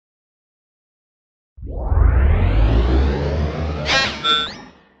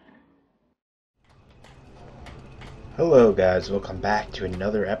Hello guys, welcome back to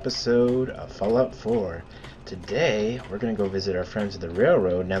another episode of Fallout 4. Today, we're gonna go visit our friends at the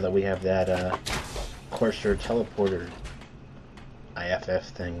railroad now that we have that, Courser teleporter IFF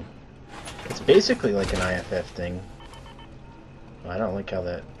thing. It's basically like an IFF thing. Well, I don't like how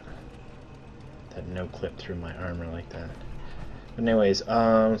that no clip through my armor like that. But anyways,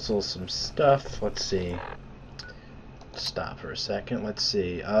 so some stuff, let's see. Stop for a second, let's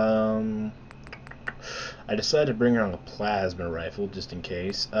see, I decided to bring around a plasma rifle just in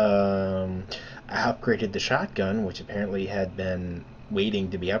case. I upgraded the shotgun, which apparently had been waiting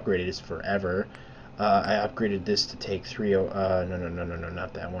to be upgraded forever. I upgraded this to take 30. No,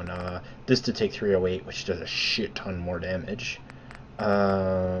 not that one. This to take 308, which does a shit ton more damage.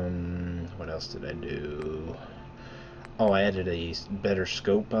 What else did I do? Oh, I added a better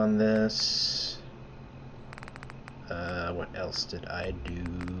scope on this. What else did I do?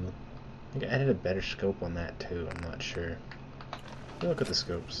 I think I added a better scope on that too, I'm not sure. Look at the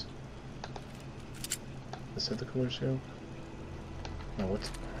scopes. Is that the cooler scope? No, what's...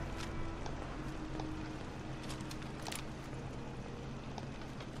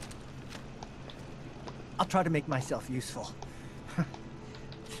 I'll try to make myself useful.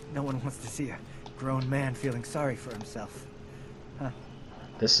 No one wants to see a grown man feeling sorry for himself. Huh.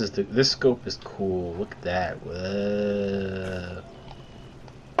 This scope is cool. Look at that. Whoa.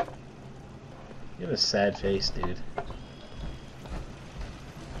 You have a sad face, dude.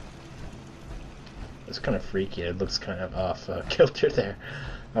 It's kind of freaky. It looks kind of off kilter there.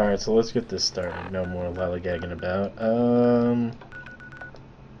 Alright, so let's get this started. No more lollygagging about.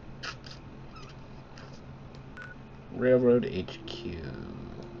 Railroad HQ.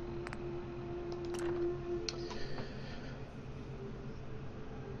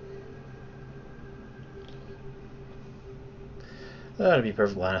 To be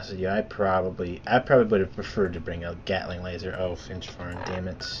perfectly honest with you, I probably would have preferred to bring a Gatling laser. Oh, Finch Farm, damn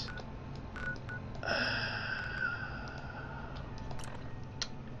it.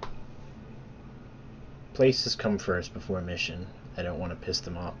 Places come first before mission. I don't want to piss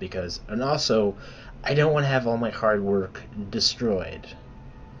them off and also, I don't want to have all my hard work destroyed.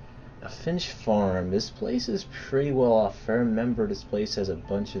 Now, Finch Farm, this place is pretty well off. If I remember, this place has a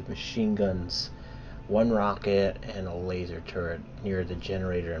bunch of machine guns, one rocket, and a laser turret near the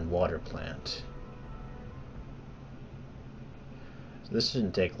generator and water plant. So this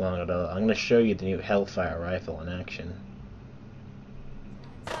shouldn't take long at all. I'm going to show you the new Hellfire rifle in action.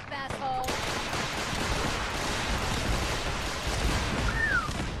 What's up, asshole?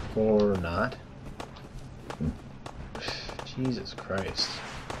 Or not. Jesus Christ.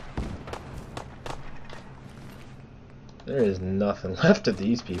 There is nothing left of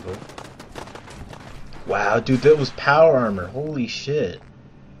these people. Wow, dude, that was power armor. Holy shit.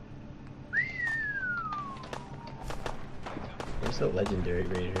 Where's the legendary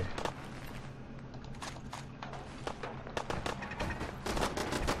raider?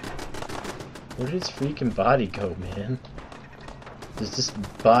 Where did his freaking body go, man? There's just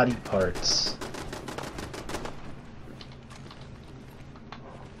body parts.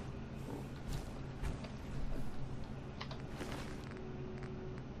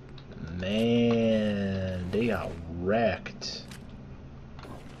 Man, they got wrecked.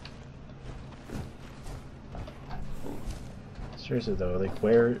 Seriously though, like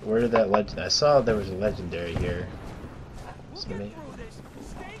where did that legend? I saw there was a legendary here. Somebody.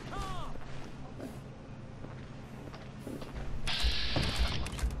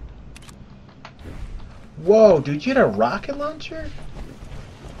 Whoa, dude, you had a rocket launcher?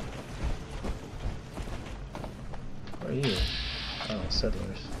 Where are you? Oh,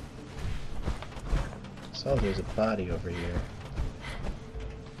 settlers. Saw there's a body over here.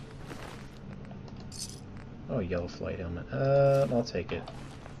 Oh, yellow flight helmet. I'll take it.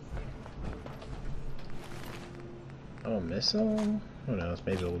 Oh, missile? Who knows?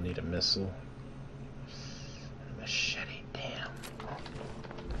 Maybe we'll need a missile. A machete, damn.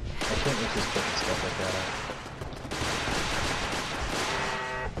 I can't make this putting stuff like that.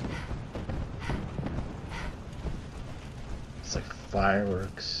 It's like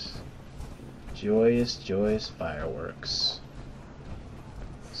fireworks. Joyous, joyous fireworks.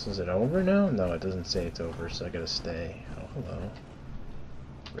 So is it over now? No, it doesn't say it's over, so I gotta stay. Oh, hello.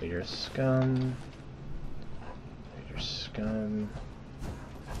 Raider scum. Raider scum.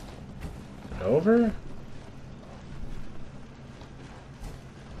 Is it over?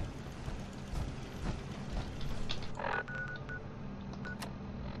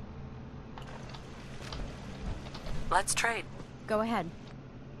 Let's trade. Go ahead.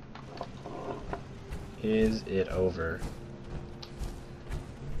 Is it over?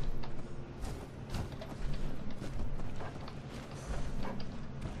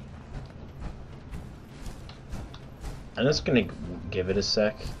 I'm just gonna give it a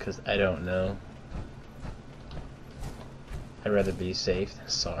sec, because I don't know. I'd rather be safe than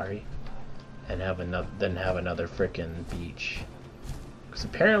sorry, and have another frickin' beach. Because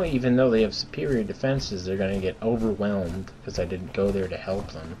apparently, even though they have superior defenses, they're gonna get overwhelmed because I didn't go there to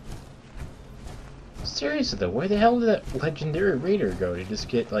help them. Seriously though, where the hell did that legendary raider go? Did he just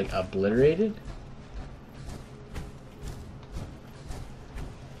get, like, obliterated?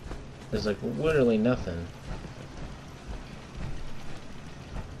 There's, like, literally nothing.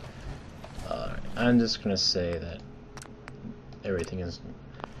 Alright, I'm just gonna say that everything is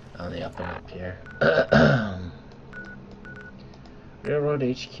on the up and up here. Railroad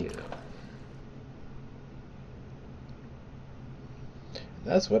HQ.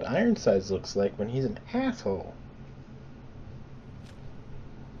 That's what Ironsides looks like when he's an asshole.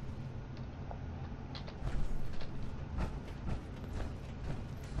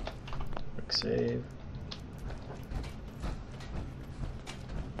 Quick save.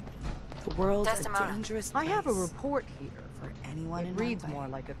 The world's a Desdemona. dangerous I have a place. report here. For anyone It in reads my way. more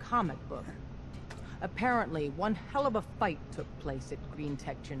like a comic book. Apparently, one hell of a fight took place at Green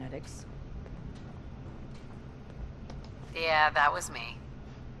Tech Genetics. Yeah, that was me.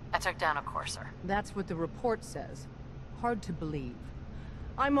 I took down a courser. That's what the report says. Hard to believe.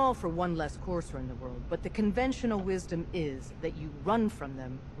 I'm all for one less courser in the world, but the conventional wisdom is that you run from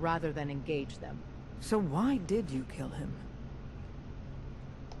them rather than engage them. So why did you kill him?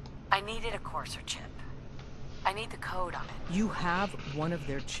 I needed a courser chip. I need the code on it. You have one of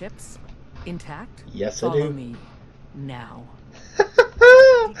their chips? Intact? Yes, I Follow do. me. Now.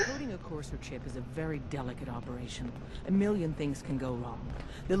 Decoding a courser chip is a very delicate operation. A million things can go wrong.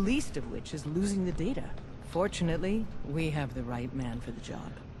 The least of which is losing the data. Fortunately, we have the right man for the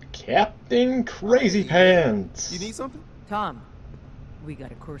job. Captain Crazy Pants! You need something? Tom, we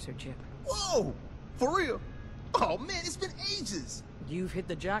got a courser chip. Whoa! For real? Oh man, it's been ages! You've hit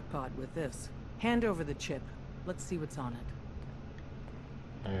the jackpot with this. Hand over the chip. Let's see what's on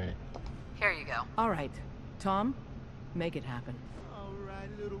it. Alright. Here you go. All right. Tom, make it happen. Alright,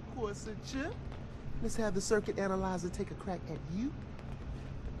 little Corsa chip. Let's have the circuit analyzer take a crack at you.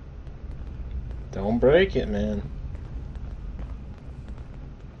 Don't break it, man.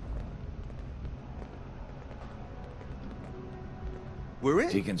 We're in.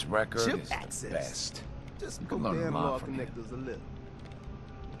 Deacon's record Chip is the access. best. Just You go can learn a damn lot law from him. connectors a little.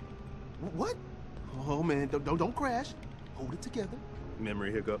 What? Oh man, don't crash. Hold it together.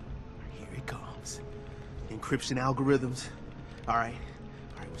 Memory hiccup. Here it comes. Encryption algorithms. Alright,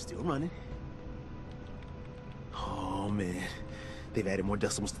 we're still running. Oh man, they've added more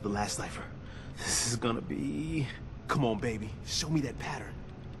decimals to the last cipher. This is gonna be... Come on, baby. Show me that pattern.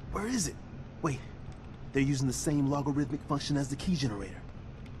 Where is it? Wait, they're using the same logarithmic function as the key generator.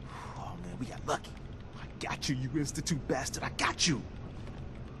 Oh man, we got lucky. I got you, you Institute bastard. I got you.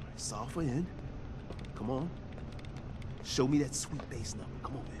 Alright, solve for n. Come on. Show me that sweet base number.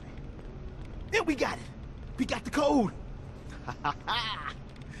 Come on, baby. And we got it. We got the code.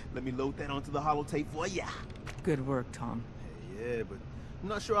 Let me load that onto the holotape for ya. Good work, Tom. Yeah, but I'm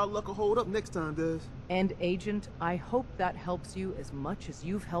not sure our luck will hold up next time, does? And Agent, I hope that helps you as much as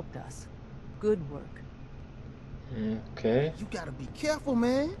you've helped us. Good work. Okay. You gotta be careful,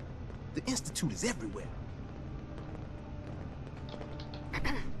 man. The Institute is everywhere.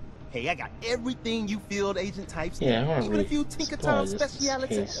 Hey, I got everything you field agent types need. Yeah, I want to Even a read few Tinker Time supplies just in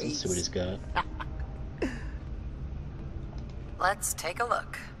specialities. case and see what he's got. Let's take a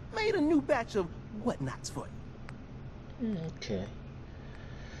look. Made a new batch of whatnots for you. Okay.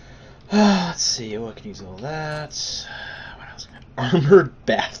 Let's see, what can use all that? What else? Armored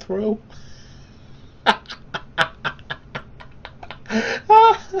bathrobe?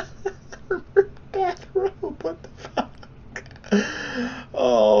 Armored bathrobe, what the fuck?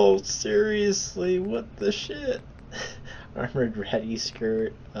 Oh, seriously, what the shit? Armored ready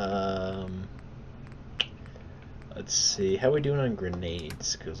skirt, let's see, how are we doing on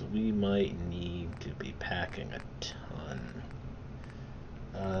grenades? Because we might need to be packing a ton.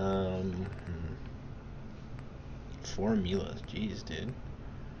 Formulas, jeez, dude.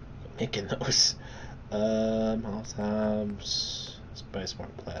 Making those. Molotovs. Let's buy some more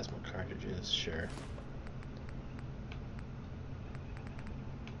plasma cartridges, sure.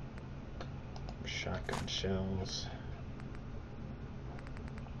 Shotgun shells.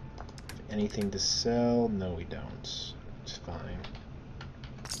 Anything to sell? No, we don't. It's fine.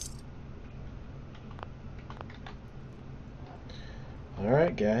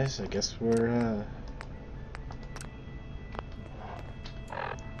 Alright, guys, I guess we're,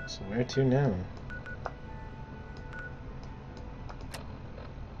 so where to now?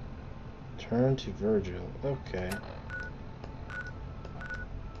 Turn to Virgil. Okay.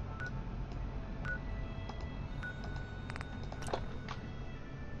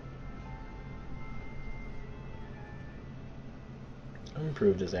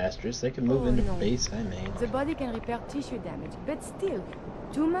 improve disastrous. They can move Oh, into no. base I made. The body can repair tissue damage, but still,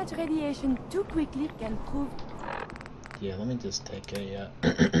 too much radiation too quickly can prove... Yeah, let me just take a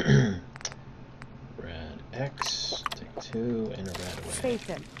rad X, take 2, and a rad away.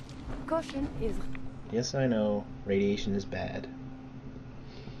 fatal. Caution is... Yes, I know, radiation is bad.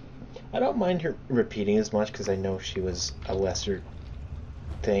 I don't mind her repeating as much because I know she was a lesser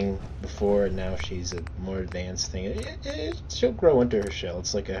thing before, and now she's a more advanced thing. She'll grow into her shell.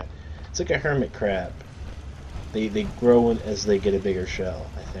 It's like a hermit crab. They grow as they get a bigger shell,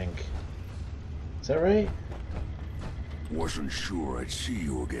 I think. Is that right? Wasn't sure I'd see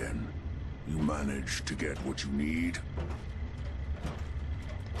you again. You managed to get what you need?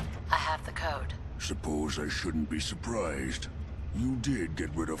 I have the code. Suppose I shouldn't be surprised. You did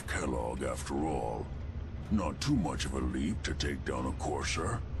get rid of Kellogg after all. Not too much of a leap to take down a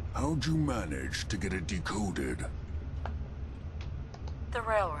Courser. How'd you manage to get it decoded? The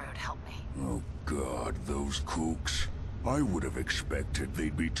railroad helped me. Oh God, those kooks. I would have expected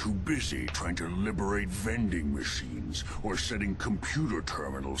they'd be too busy trying to liberate vending machines or setting computer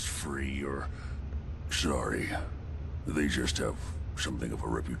terminals free or... Sorry. They just have something of a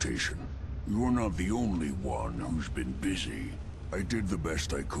reputation. You're not the only one who's been busy. I did the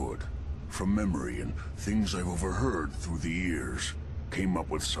best I could. From memory and things I've overheard through the years. Came up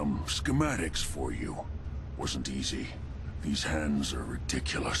with some schematics for you. Wasn't easy. These hands are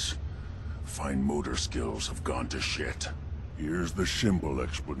ridiculous. Fine motor skills have gone to shit. Here's the simple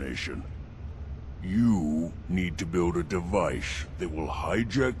explanation. You need to build a device that will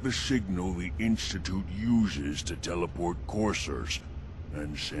hijack the signal the Institute uses to teleport coursers,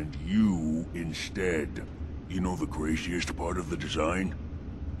 and send you instead. You know the craziest part of the design?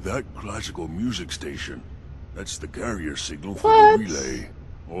 That classical music station. That's the carrier signal for the relay.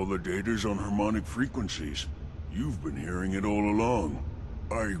 All the data's on harmonic frequencies. You've been hearing it all along.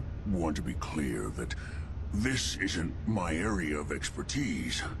 I want to be clear that this isn't my area of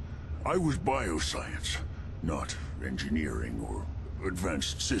expertise. I was bioscience, not engineering or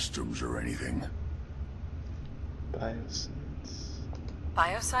advanced systems or anything. Bioscience.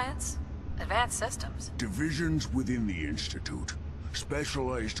 Bioscience? Advanced systems. Divisions within the Institute.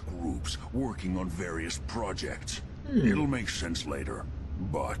 Specialized groups working on various projects. It'll make sense later.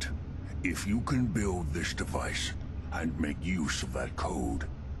 But if you can build this device and make use of that code,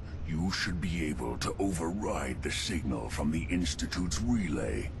 you should be able to override the signal from the Institute's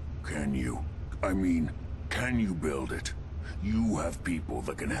relay. Can you? I mean, can you build it? You have people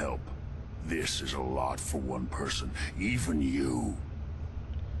that can help. This is a lot for one person, even you.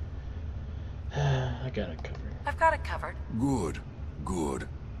 I got it covered. I've got it covered. Good, good.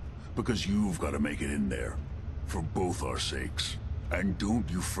 Because you've got to make it in there. For both our sakes. And don't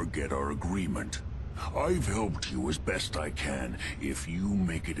you forget our agreement. I've helped you as best I can. If you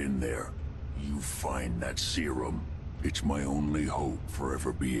make it in there, you find that serum. It's my only hope for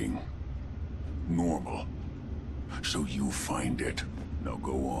ever being normal. So you find it. Now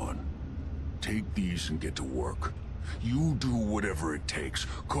go on. Take these and get to work. You do whatever it takes.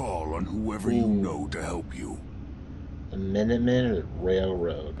 Call on whoever you know to help you. The Minutemen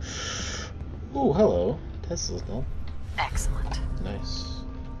Railroad. Ooh, hello. Tesla's no. Excellent. Nice.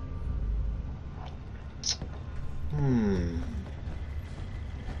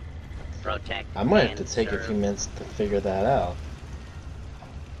 Protect I might have to and take a serve. few minutes to figure that out.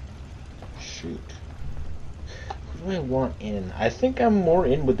 Shoot. Who do I want in? I think I'm more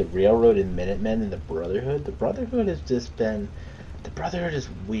in with the Railroad and Minutemen than the Brotherhood. The Brotherhood has just been... The Brotherhood is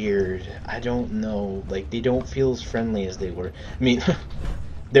weird. I don't know. Like, they don't feel as friendly as they were. I mean,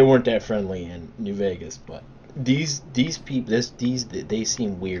 they weren't that friendly in New Vegas, but these people, they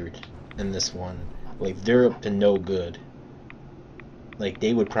seem weird in this one. Like, they're up to no good. Like,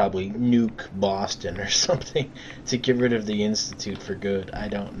 they would probably nuke Boston or something to get rid of the Institute for good. I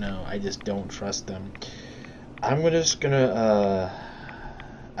don't know. I just don't trust them. I'm just gonna,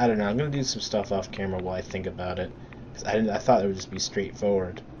 I don't know. I'm gonna do some stuff off camera while I think about it. 'Cause I thought it would just be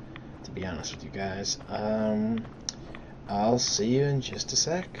straightforward, to be honest with you guys. I'll see you in just a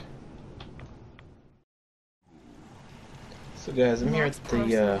sec. So guys, I'm here at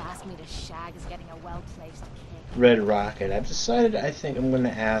the, asked me to shag is getting a well-placed kick. Red Rocket. I've decided I think I'm going to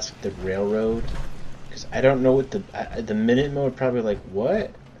ask the Railroad, because I don't know what the Minutemen would probably like,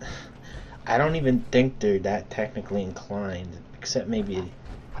 what? I don't even think they're that technically inclined, except maybe,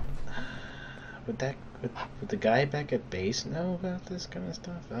 would the guy back at base know about this kind of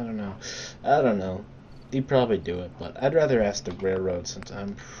stuff? I don't know. He'd probably do it, but I'd rather ask the Railroad since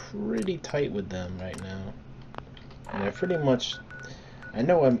I'm pretty tight with them right now. And I pretty much, I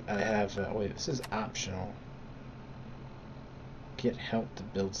know I have, wait, this is optional. Get help to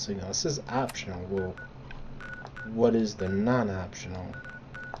build signal. This is optional. Well, what is the non-optional?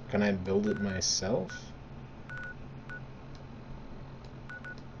 Can I build it myself?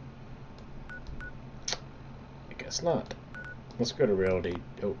 I guess not. Let's go to Railroad H.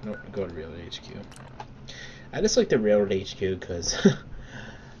 Oh no, go to Railroad HQ. I just like the Railroad HQ because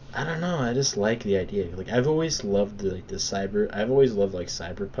I don't know. I just like the idea. Like I've always loved the cyber. I've always loved like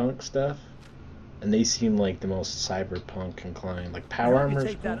cyberpunk stuff, and they seem like the most cyberpunk inclined. Like power armor.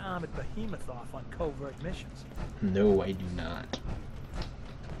 Take that armored behemoth off on covert missions. No, I do not.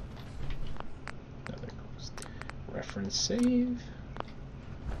 Reference save.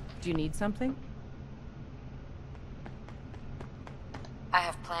 Do you need something? I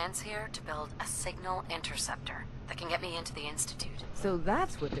have plans here to build a signal interceptor that can get me into the Institute. So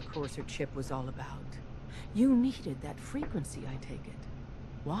that's what the courser chip was all about. You needed that frequency, I take it.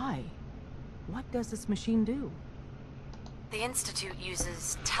 Why? What does this machine do? The Institute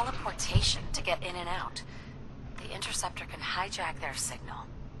uses teleportation to get in and out. The interceptor can hijack their signal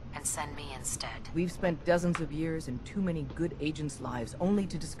and send me instead. We've spent dozens of years and too many good agents' lives only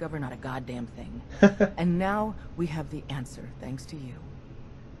to discover not a goddamn thing. And now we have the answer, thanks to you.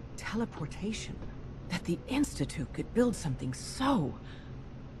 Teleportation. That the Institute could build something so...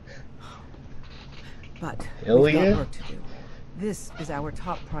 But we've got work to do. This is our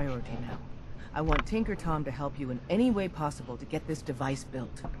top priority now. I want Tinker Tom to help you in any way possible to get this device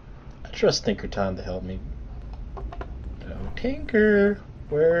built. I trust Tinker Tom to help me. Oh, Tinker!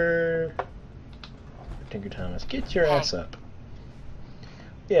 Where... Tinker Thomas, get your ass up.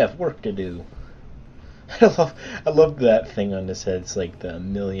 We have work to do. I love that thing on his head. It's like the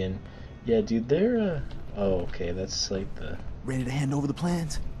million. Yeah, dude, they're oh, okay, that's like the... Ready to hand over the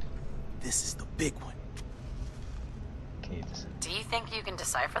plans? This is the big one. Can you just... Do you think you can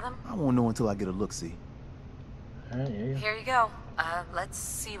decipher them? I won't know until I get a look-see. Alright, here Here you go. Let's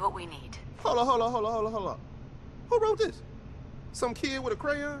see what we need. Hold on. Who wrote this? Some kid with a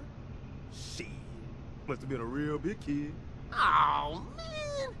crayon? Shit. Must have been a real big kid. Oh,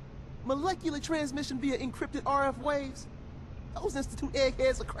 man! Molecular transmission via encrypted RF waves? Those Institute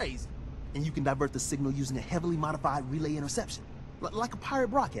eggheads are crazy. And you can divert the signal using a heavily modified relay interception. Like a pirate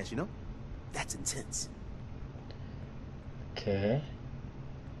broadcast, you know? That's intense. Okay.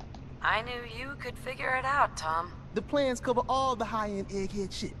 I knew you could figure it out, Tom. The plans cover all the high-end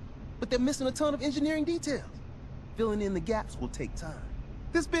egghead shit, but they're missing a ton of engineering details. Filling in the gaps will take time.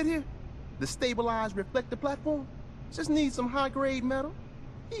 This bit here, the stabilized reflector platform, just needs some high-grade metal.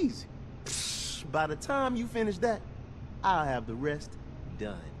 Easy. By the time you finish that, I'll have the rest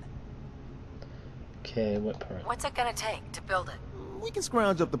done. Okay, what part? What's it gonna take to build it? We can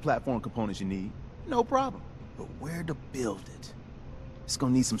scrounge up the platform components you need. No problem. But where to build it? It's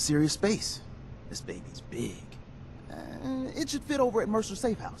gonna need some serious space. This baby's big. It should fit over at Mercer's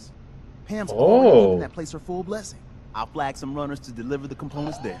safe house. Pam's already giving that place her full blessing. I'll flag some runners to deliver the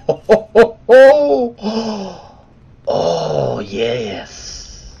components there. Oh,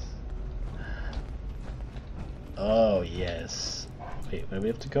 yes. Oh, yes. Wait, where do we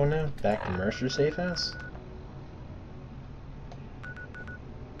have to go now? Back to Mercer's safe house?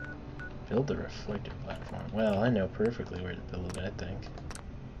 Build the reflector platform. Well, I know perfectly where to build it, I think.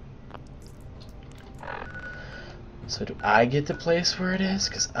 So do I get the place where it is?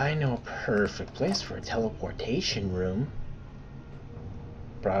 Because I know a perfect place for a teleportation room.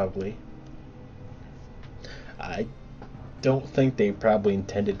 Probably. I don't think they probably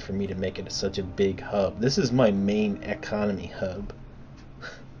intended for me to make it such a big hub. This is my main economy hub.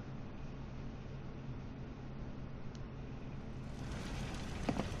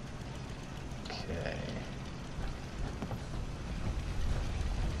 Okay.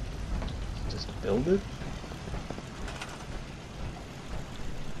 Just build it?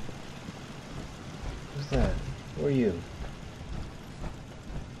 Who's that? Who are you?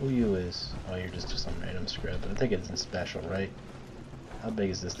 Who you is? Oh, you're just some random scrub. I think it isn't special, right? How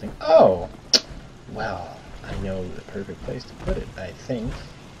big is this thing? Oh! Well, I know the perfect place to put it, I think.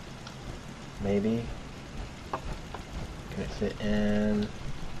 Maybe. Can it fit in...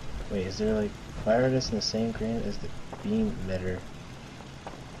 Wait, is there like... Why are this in the same granite as the beam emitter?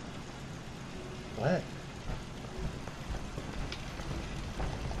 What?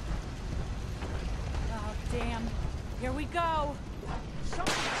 Oh, damn. Here we go.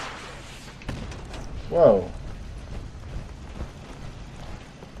 Whoa.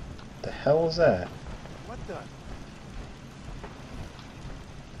 The hell was that? What the?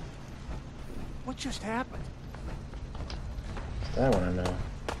 What just happened? That one I know.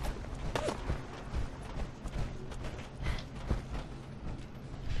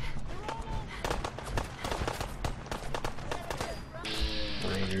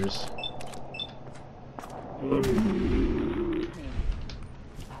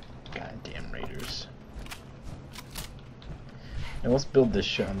 And let's build this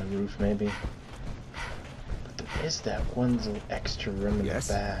shit on the roof, maybe. But there is that one little extra room in the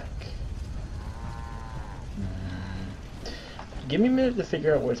back. Give me a minute to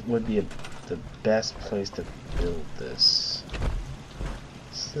figure out what would be the best place to build this.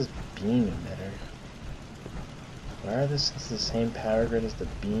 This is beam emitter. Why are this the same power grid as the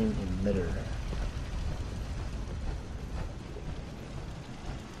beam emitter?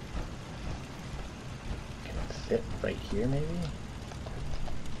 Can it fit right here, maybe?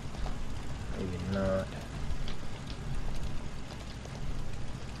 Maybe not.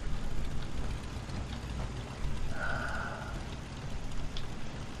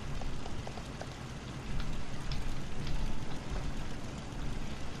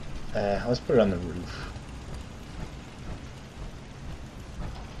 Let's put it on the roof.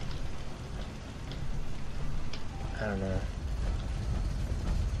 I don't know.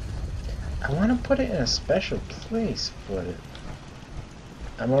 I want to put it in a special place, but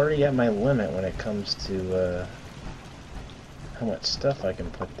I'm already at my limit when it comes to how much stuff I can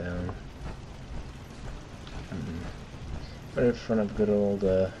put down. Put it in front of good old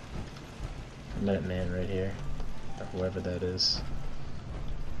Minuteman right here, or whoever that is.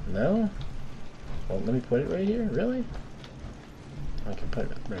 No? Well, let me put it right here? Really? I can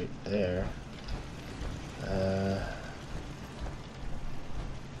put it right there.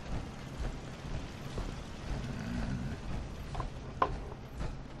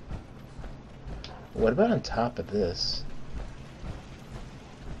 What about on top of this?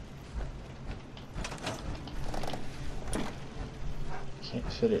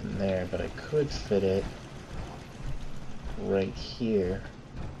 Can't fit it in there, but I could fit it right here.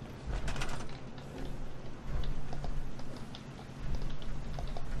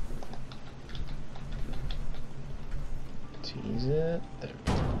 Tease it. There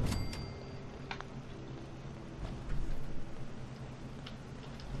we go.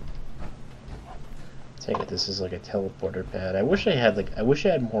 Take it. This is like a teleporter pad. I wish I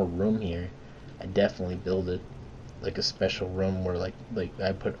had more room here. I'd definitely build it like a special room where like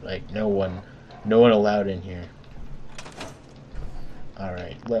I put like no one allowed in here. All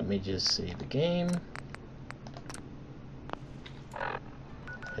right, let me just see the game.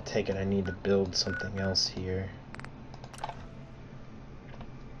 I take it I need to build something else here.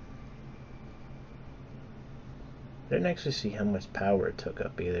 I didn't actually see how much power it took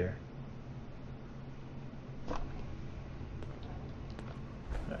up either.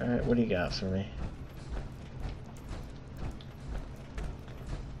 Alright, what do you got for me?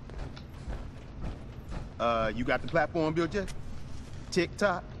 You got the platform built yet? Tick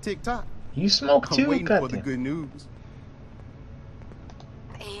tock, tick tock. You smoke too? I'm waiting God for the damn. good news.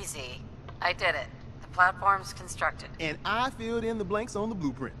 Easy. I did it. The platform's constructed. And I filled in the blanks on the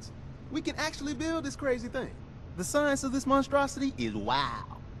blueprints. We can actually build this crazy thing. The science of this monstrosity is wow.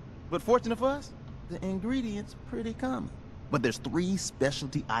 But fortunate for us, the ingredients pretty common. But there's 3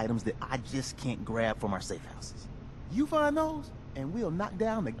 specialty items that I just can't grab from our safe houses. You find those, and we'll knock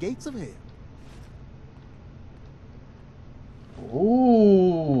down the gates of hell.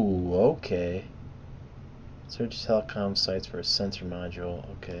 Ooh, okay. Search telecom sites for a sensor module.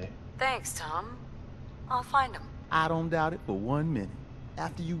 Okay. Thanks, Tom. I'll find them. I don't doubt it for 1 minute.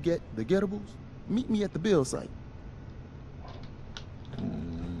 After you get the gettables, meet me at the build site.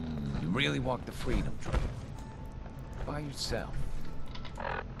 You really walk the freedom trail. By yourself.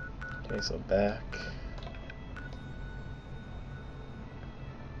 Okay, so back.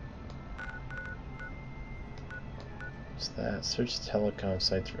 What's that? Search telecom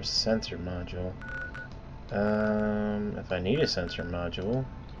sites for sensor module. If I need a sensor module,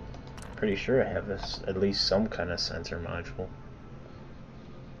 pretty sure I have at least some kind of sensor module.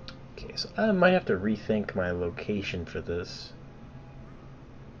 Okay, so I might have to rethink my location for this.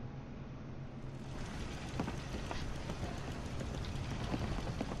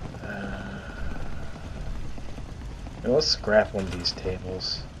 Let's scrap one of these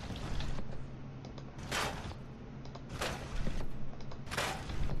tables.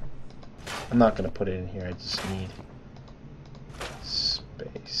 I'm not gonna put it in here, I just need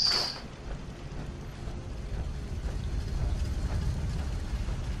space.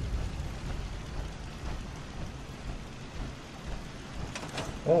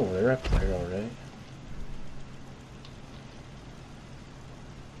 Oh, they're up there already.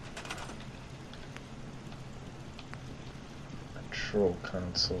 Control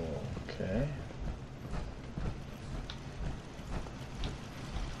console, okay.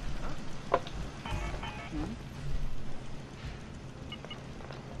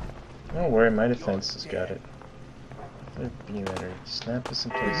 Don't worry, my defense has got it. Beam emitter. Snap this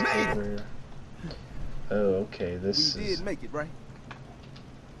in place. Oh, okay. This we is. did make it, right?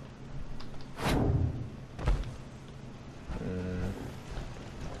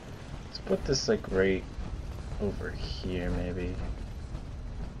 put this like right over here, maybe.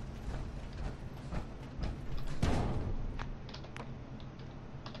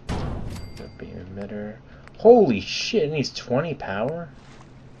 The beam emitter. Holy shit! It needs 20 power.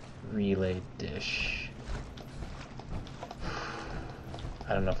 Relay dish.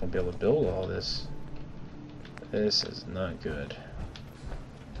 I don't know if I'll be able to build all this. This is not good.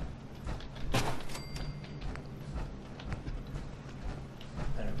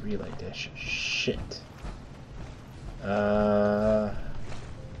 And a relay dish. Shit.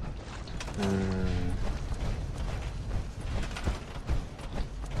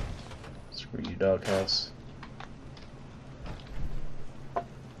 Screw you, doghouse.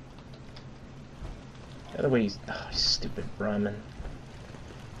 The other way, oh, stupid Brahmin.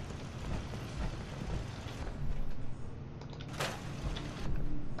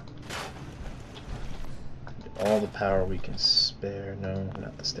 All the power we can spare. No,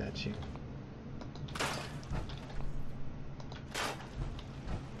 not the statue.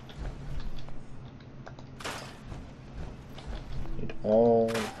 Need all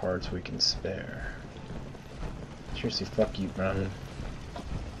the parts we can spare. Seriously, fuck you, Brahmin.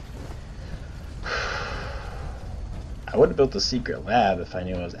 I would have built a secret lab if I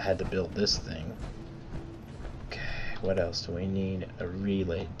knew I had to build this thing. Okay, what else do we need? A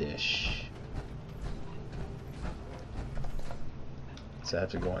relay dish. Does it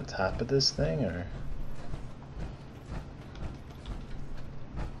have to go on top of this thing, or?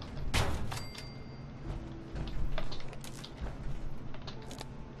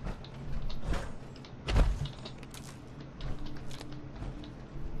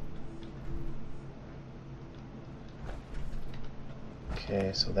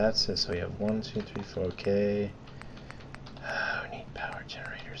 Okay, so that's it. So we have 1, 2, 3, 4. Okay. We need power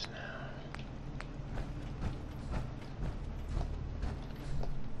generators now.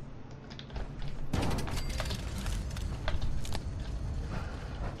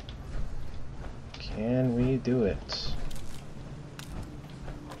 Can we do it?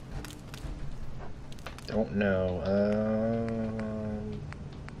 Don't know.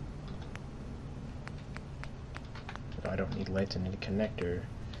 I don't need lights, I need a connector.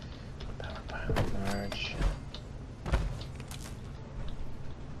 Power pile large.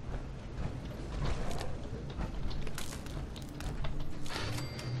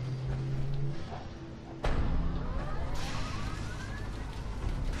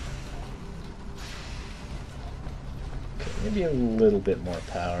 Okay, maybe a little bit more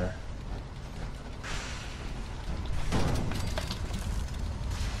power.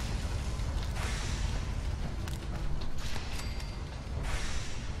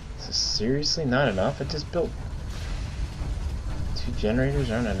 Seriously, not enough? I just built 2 generators,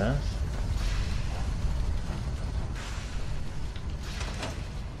 aren't enough?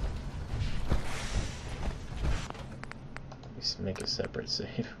 Let's make a separate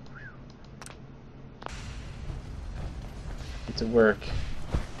save. Get to work.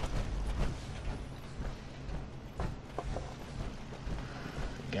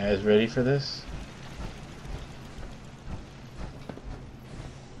 You guys ready for this?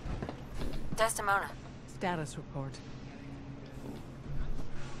 Desdemona. Status report.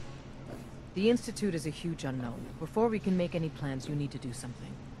 The Institute is a huge unknown. Before we can make any plans, you need to do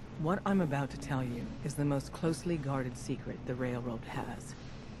something. What I'm about to tell you is the most closely guarded secret the Railroad has.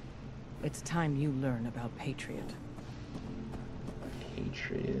 It's time you learn about Patriot.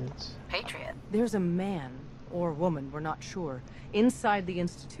 Patriot? Patriot? There's a man, or woman, we're not sure, inside the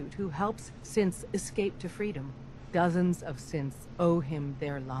Institute who helps synths escape to freedom. Dozens of synths owe him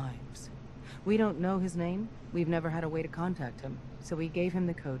their lives. We don't know his name. We've never had a way to contact him, so we gave him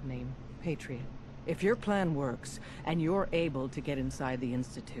the code name, Patriot. If your plan works, and you're able to get inside the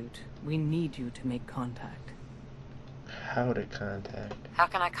Institute, we need you to make contact. How to contact? How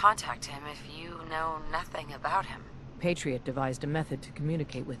can I contact him if you know nothing about him? Patriot devised a method to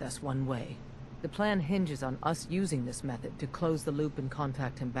communicate with us one way. The plan hinges on us using this method to close the loop and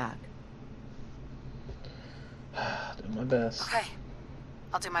contact him back. Do my best. Okay.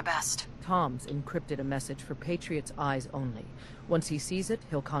 I'll do my best. Tom's encrypted a message for Patriot's eyes only. Once he sees it,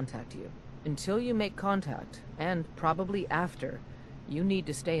 he'll contact you. Until you make contact, and probably after, you need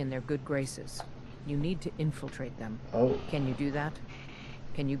to stay in their good graces. You need to infiltrate them. Oh. Can you do that?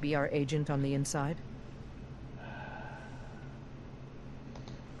 Can you be our agent on the inside?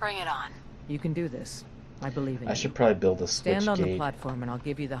 Bring it on. You can do this. I believe in you. I should probably build a switch Stand on the gate. platform and I'll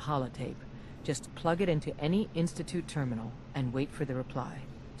give you the holotape. Just plug it into any Institute terminal and wait for the reply.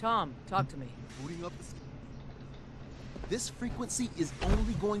 Tom, talk to me. Booting up this frequency is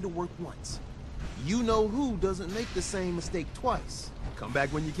only going to work once. You know who doesn't make the same mistake twice. Come back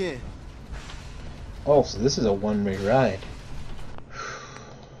when you can. Oh, so this is a one-way ride.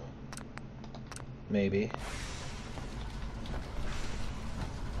 Maybe.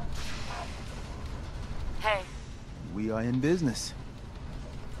 Hey. We are in business.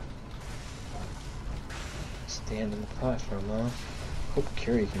 Stand on the platform, huh? Hope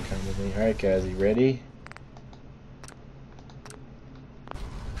Curie can come with me. Alright guys, you ready?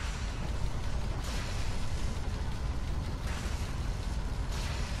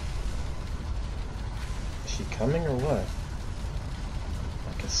 Is she coming or what?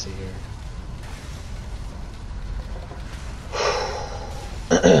 I can see her.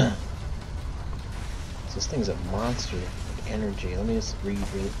 So this thing's a monster of energy. Let me just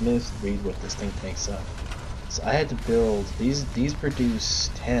read what this thing takes up. So I had to build these produce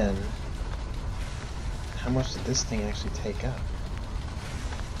 10. How much did this thing actually take up?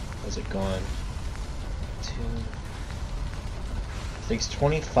 Was it gone? 2. It takes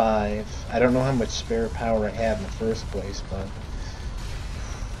 25. I don't know how much spare power I have in the first place, but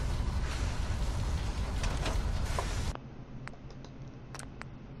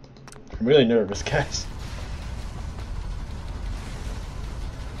I'm really nervous, guys.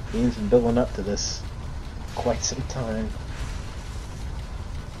 Ian's been building up to this quite some time.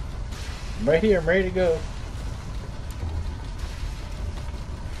 I'm right here, I'm ready to go.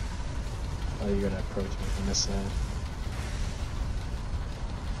 Oh, you're gonna approach me from this side.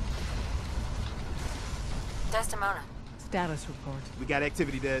 Desdemona. Status report. We got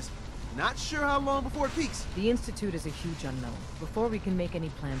activity, Des. Not sure how long before it peaks. The Institute is a huge unknown. Before we can make any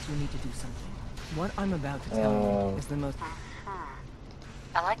plans, you need to do something. What I'm about to tell you is the most...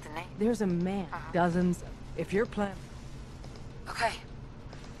 I like the name. There's a man. Dozens. If your plan... Okay.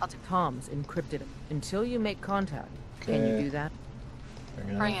 I'll do... Tom's encrypted. Until you make contact. Can you do that?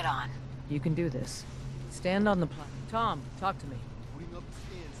 Bring it on. You can do this. Stand on the platform. Tom, talk to me.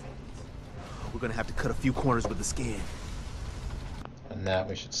 We're gonna have to cut a few corners with the scan. And that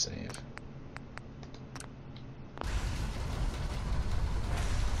we should save.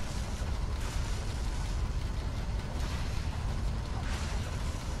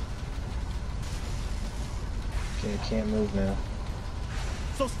 Okay, I can't move now.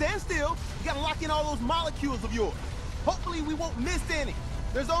 So stand still. You gotta lock in all those molecules of yours. Hopefully we won't miss any.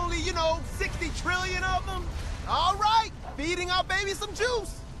 There's only, 60 trillion of them. All right, feeding our baby some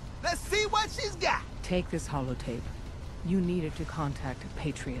juice. Let's see what she's got. Take this holotape. You need it to contact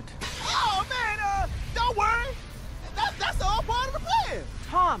Patriot. Oh, man, don't worry. That's all part of the plan.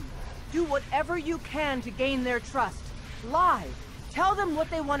 Tom, do whatever you can to gain their trust. Lie. Tell them what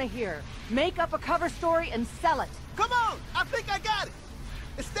they want to hear. Make up a cover story and sell it. Come on, I think I got it.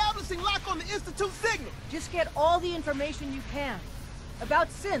 Establishing lock on the Institute signal. Just get all the information you can. About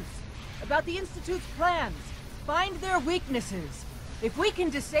synths, about the Institute's plans. Find their weaknesses. If we can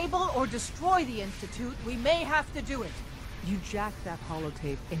disable or destroy the Institute, we may have to do it. You jack that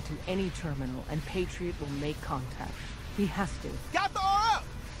holotape into any terminal and Patriot will make contact. He has to. Got the RL.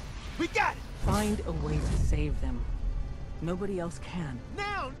 We got it. Find a way to save them. Nobody else can.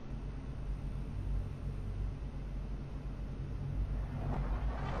 Now.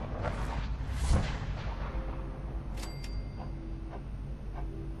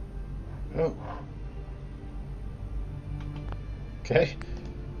 Oh. Okay.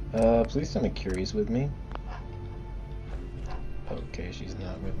 Please tell me Curie's with me. Okay, she's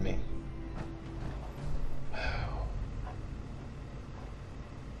not with me. Wow.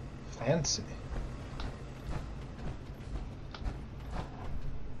 Fancy.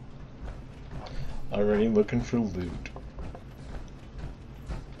 Already looking for loot.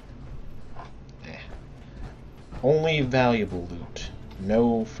 Eh. Only valuable loot.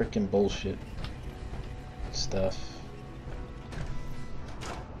 No freaking bullshit stuff.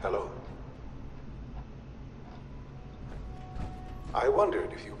 Hello. I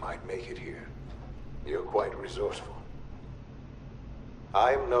wondered if you might make it here. You're quite resourceful.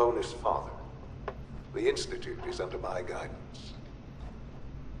 I'm known as Father. The Institute is under my guidance.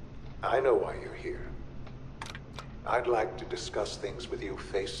 I know why you're here. I'd like to discuss things with you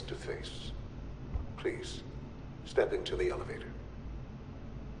face to face. Please, step into the elevator.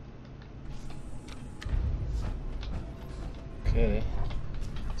 Okay.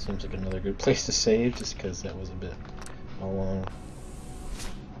 Seems like another good place to save, just because that was a bit long.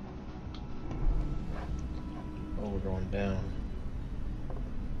 Oh, we're going down.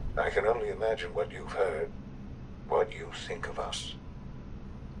 I can only imagine what you've heard, what you think of us.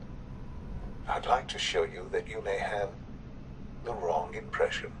 I'd like to show you that you may have the wrong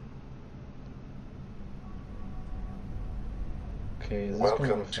impression. Okay, is this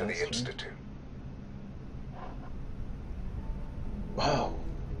Welcome to the faster? Institute. Wow.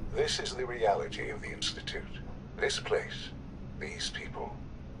 This is the reality of the Institute. This place, these people,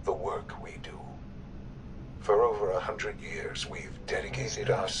 the work we do. For over 100 years, we've dedicated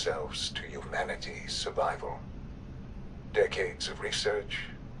ourselves to humanity's survival. Decades of research,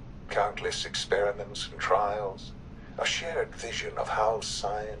 countless experiments and trials, a shared vision of how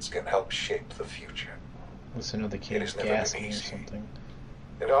science can help shape the future. Listen to the kid gasping or something.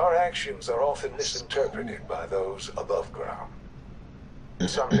 And our actions are often misinterpreted by those above ground.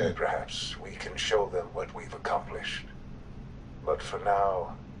 Someday, perhaps, we can show them what we've accomplished. But for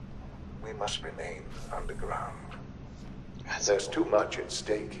now, we must remain underground. There's too much at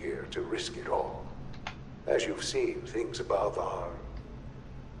stake here to risk it all. As you've seen, things above are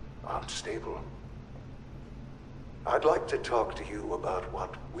unstable. I'd like to talk to you about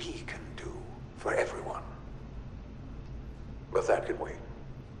what we can do for everyone. But that can wait.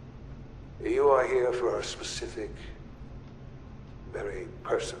 You are here for a specific, very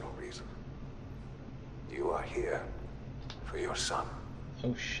personal reason. You are here for your son.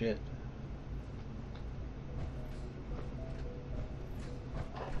 Oh shit.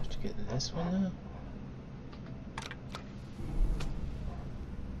 Did you get in this one now?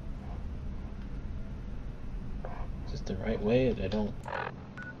 Is this the right way? I don't...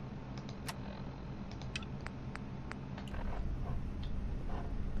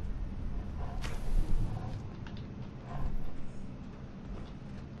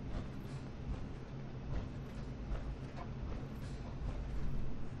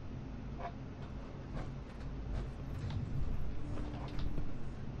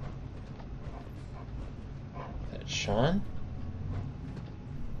 Sean?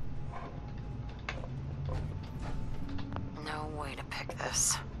 No way to pick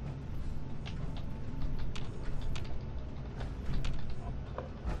this.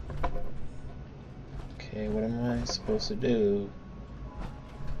 Okay, what am I supposed to do?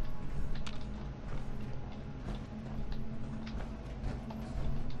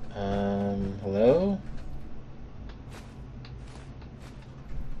 Hello?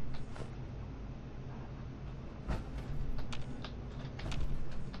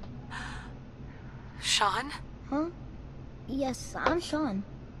 Sean? Huh? Yes, I'm Sean.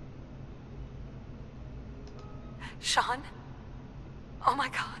 Sean? Oh my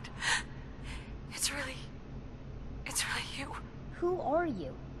god. It's really you. Who are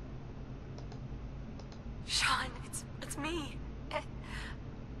you? Sean, it's me.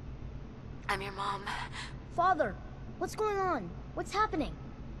 I'm your mom. Father, what's going on? What's happening?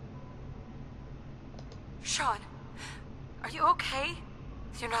 Sean, are you okay?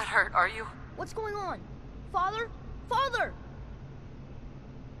 You're not hurt, are you? What's going on? Father? Father!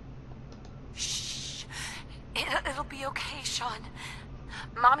 Shh. It'll be okay, Sean.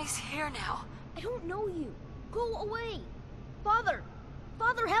 Mommy's here now. I don't know you. Go away. Father!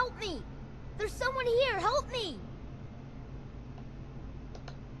 Father, help me! There's someone here, help me!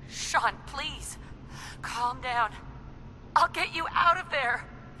 Sean, please. Calm down. I'll get you out of there.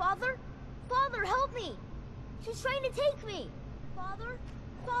 Father? Father, help me! She's trying to take me! Father?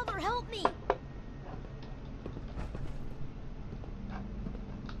 Father, help me!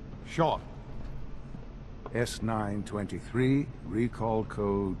 Sean. S923, recall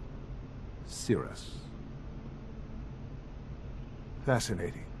code Cirrus.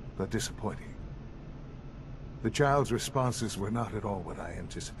 Fascinating, but disappointing. The child's responses were not at all what I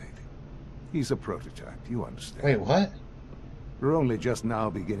anticipated. He's a prototype, you understand. Wait, what? We're only just now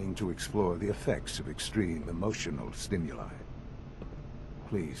beginning to explore the effects of extreme emotional stimuli.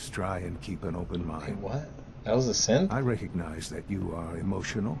 Please try and keep an open mind. Wait, what? That was a synth? I recognize that you are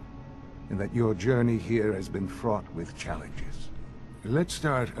emotional, and that your journey here has been fraught with challenges. Let's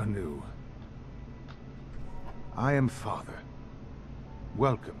start anew. I am Father.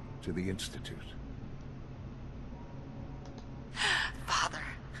 Welcome to the Institute. Father.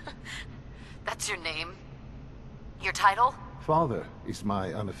 That's your name? Your title? Father is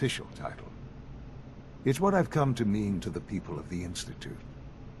my unofficial title. It's what I've come to mean to the people of the Institute.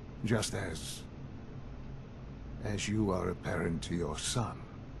 Just as you are a parent to your son.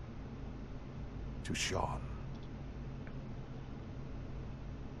 To Sean.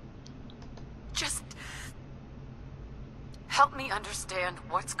 Just help me understand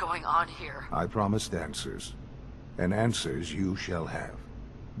what's going on here. I promised answers, and answers you shall have.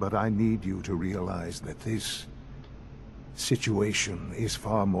 But I need you to realize that this situation is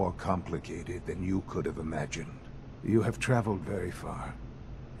far more complicated than you could have imagined. You have traveled very far,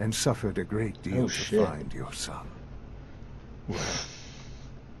 and suffered a great deal to find your son.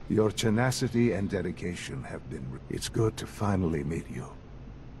 Your tenacity and dedication have been... It's good to finally meet you.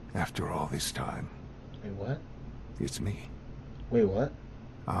 After all this time. Wait, what? It's me. Wait, what?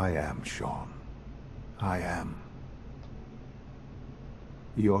 I am, Sean. I am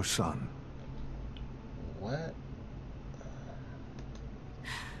your son. What?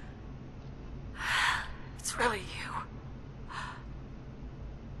 It's really you.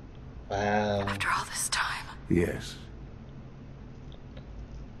 Wow. After all this time. Yes.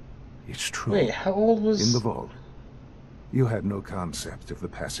 It's true. Wait, how old was... In the vault, you had no concept of the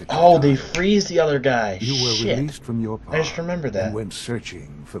passage of Oh, time. they freeze the other guy. You were Shit. released from your pod. I just remember that. And went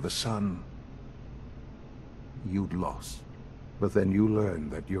searching for the son you'd lost. But then you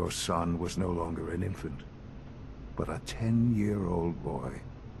learned that your son was no longer an infant, but a 10-year-old boy.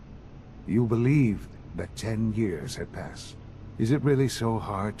 You believed that 10 years had passed. Is it really so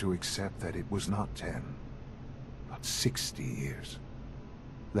hard to accept that it was not 10, but 60 years?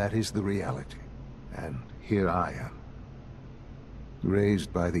 That is the reality. And here I am,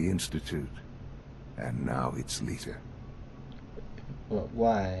 raised by the Institute, and now its leader. But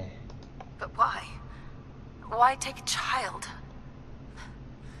why? But why? Why take a child?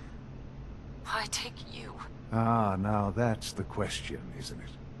 Why take you? Ah, now that's the question, isn't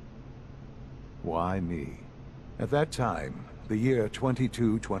it? Why me? At that time, the year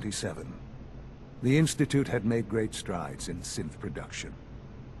 2227, the Institute had made great strides in synth production.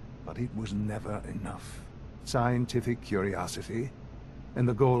 But it was never enough. Scientific curiosity and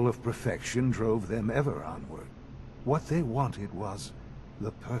the goal of perfection drove them ever onward. What they wanted was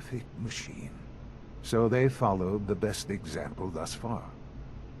the perfect machine. So they followed the best example thus far.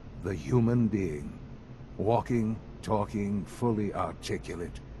 The human being. Walking, talking, fully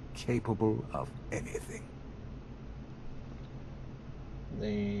articulate, capable of anything.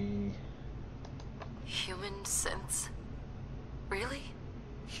 They... Human synths? Really?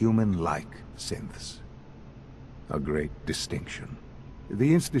 Human-like synths. A great distinction.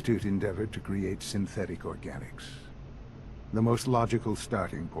 The Institute endeavored to create synthetic organics. The most logical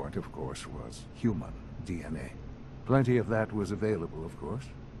starting point, of course, was human DNA. Plenty of that was available, of course.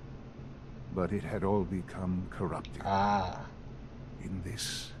 But it had all become corrupted. Ah. In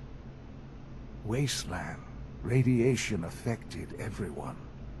this wasteland, radiation affected everyone.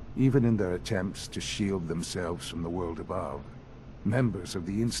 Even in their attempts to shield themselves from the world above, members of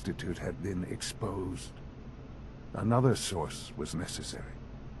the Institute had been exposed. Another source was necessary.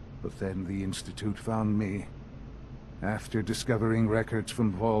 But then the Institute found me, after discovering records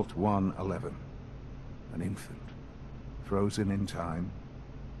from Vault 111. An infant, frozen in time,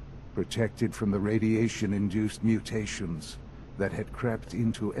 protected from the radiation-induced mutations that had crept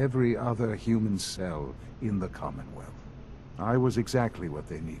into every other human cell in the Commonwealth. I was exactly what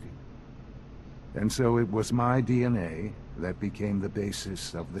they needed. And so it was my DNA that became the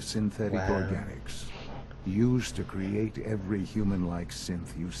basis of the synthetic organics, used to create every human-like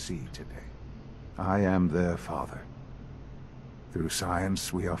synth you see today. I am their father. Through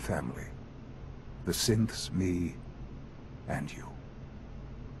science, we are family. The synths, me, and you.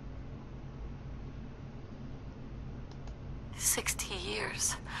 60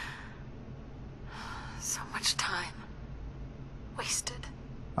 years. So much time. Wasted.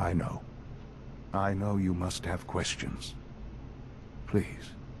 I know. I know you must have questions.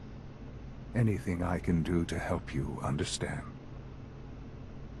 Please. Anything I can do to help you understand.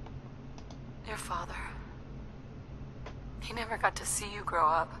 Your father. He never got to see you grow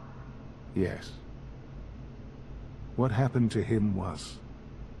up. Yes. What happened to him was...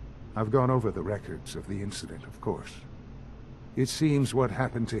 I've gone over the records of the incident, of course. It seems what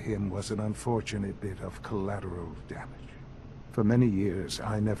happened to him was an unfortunate bit of collateral damage. For many years,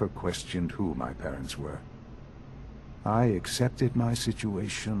 I never questioned who my parents were. I accepted my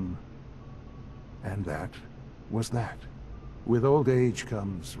situation, and that was that. With old age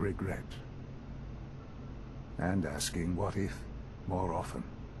comes regret. And asking what if more often.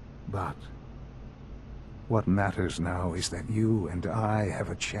 But what matters now is that you and I have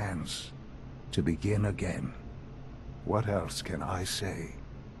a chance to begin again. What else can I say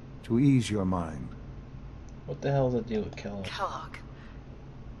to ease your mind? What the hell does it deal with Kellogg? Kellogg.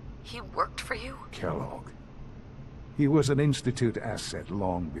 He worked for you? Kellogg. He was an Institute asset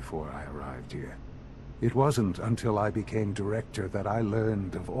long before I arrived here. It wasn't until I became director that I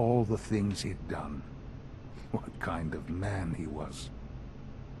learned of all the things he'd done. What kind of man he was.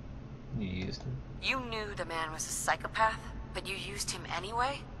 You used him? You knew the man was a psychopath, but you used him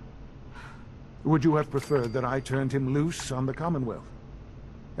anyway? Would you have preferred that I turned him loose on the Commonwealth?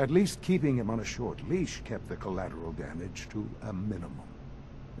 At least keeping him on a short leash kept the collateral damage to a minimum.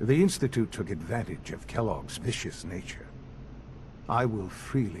 The Institute took advantage of Kellogg's vicious nature. I will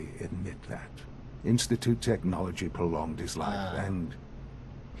freely admit that. Institute technology prolonged his life, and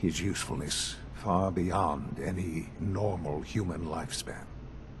his usefulness far beyond any normal human lifespan.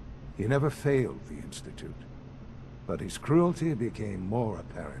 He never failed the Institute, but his cruelty became more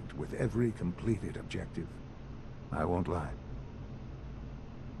apparent with every completed objective. I won't lie.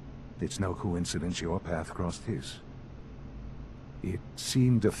 It's no coincidence your path crossed his. It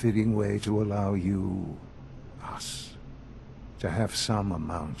seemed a fitting way to allow you, us, to have some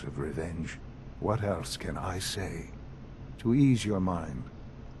amount of revenge. What else can I say to ease your mind?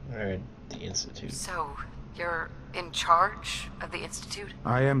 Alright, the Institute. So, you're in charge of the Institute?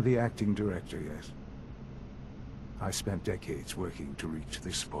 I am the acting director, yes. I spent decades working to reach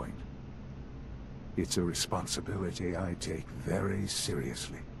this point. It's a responsibility I take very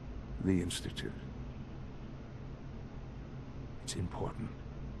seriously. The Institute. It's important.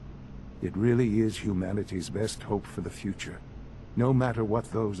 It really is humanity's best hope for the future, no matter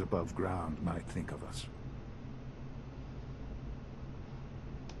what those above ground might think of us.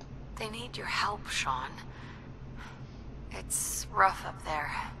 They need your help, Sean. It's rough up there,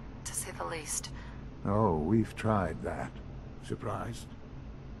 to say the least. Oh, we've tried that. Surprised?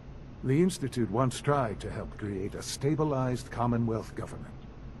 The Institute once tried to help create a stabilized Commonwealth government.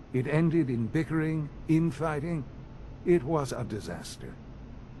 It ended in bickering, infighting. It was a disaster.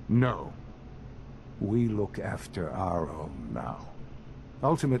 No. We look after our own now.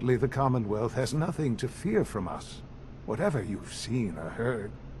 Ultimately, the Commonwealth has nothing to fear from us. Whatever you've seen or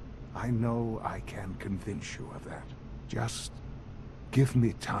heard, I know I can convince you of that. Just give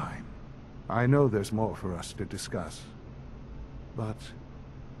me time. I know there's more for us to discuss. But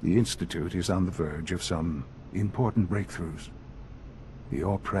the Institute is on the verge of some important breakthroughs.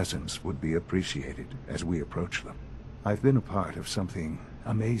 Your presence would be appreciated as we approach them. I've been a part of something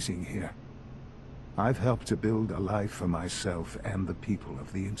amazing here. I've helped to build a life for myself and the people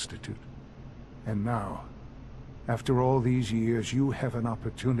of the Institute. And now, after all these years, you have an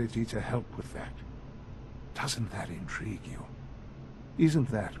opportunity to help with that. Doesn't that intrigue you? Isn't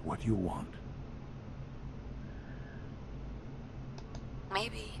that what you want?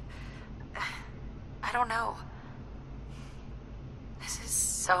 Maybe. I don't know. This is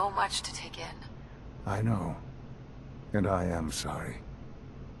so much to take in. I know. And I am sorry.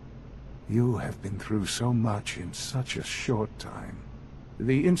 You have been through so much in such a short time.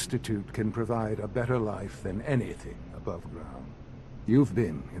 The Institute can provide a better life than anything above ground. You've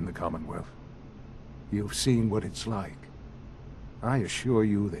been in the Commonwealth. You've seen what it's like. I assure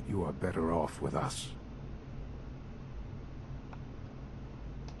you that you are better off with us.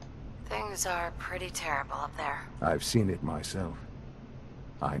 Things are pretty terrible up there. I've seen it myself.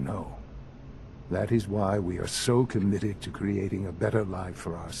 I know. That is why we are so committed to creating a better life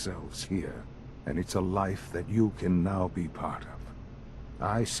for ourselves here. And it's a life that you can now be part of.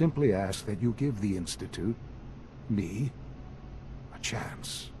 I simply ask that you give the Institute, me, a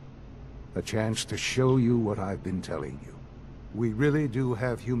chance. A chance to show you what I've been telling you. We really do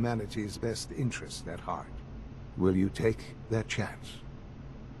have humanity's best interest at heart. Will you take that chance?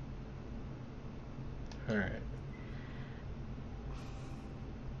 All right.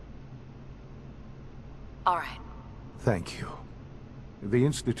 All right. Thank you. The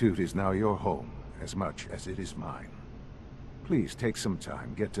Institute is now your home, as much as it is mine. Please take some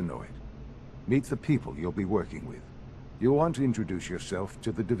time, get to know it. Meet the people you'll be working with. You'll want to introduce yourself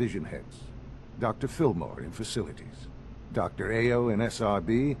to the division heads. Dr. Fillmore in Facilities, Dr. Ao in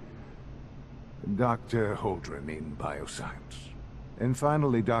SRB, Dr. Holdren in Bioscience, and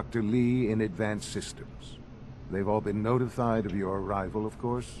finally Dr. Lee in Advanced Systems. They've all been notified of your arrival, of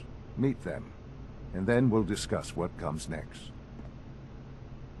course. Meet them, and then we'll discuss what comes next.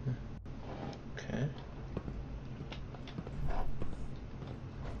 Okay.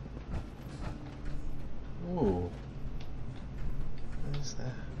 Ooh. What is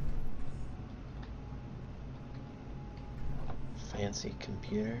that? Fancy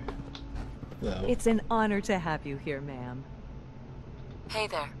computer. Hello. It's an honor to have you here, ma'am. Hey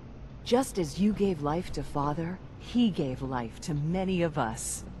there. Just as you gave life to Father, he gave life to many of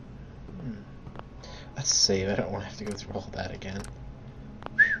us. Let's save. I don't want to have to go through all that again.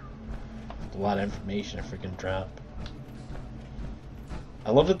 A lot of information to freaking drop.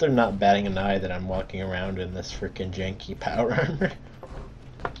 I love that they're not batting an eye that I'm walking around in this freaking janky power armor.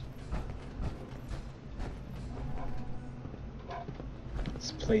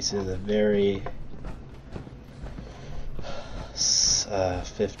 This place is a very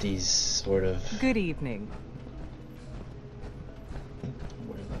 50s sort of. Good evening.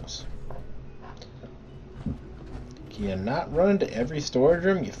 What are those? Can you not run into every storage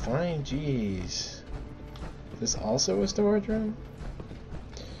room you find? Jeez. Is this also a storage room?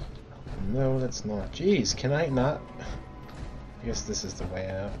 No, that's not. Jeez, can I not? I guess this is the way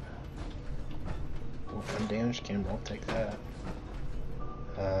out. Oh, undamaged camera, I'll take that.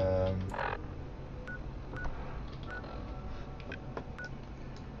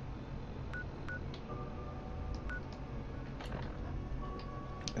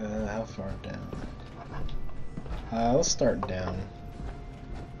 How far down? Let's start down.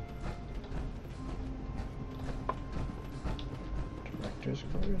 Director's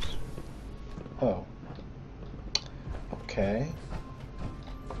quarters. Oh. Okay.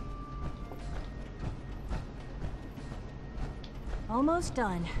 Almost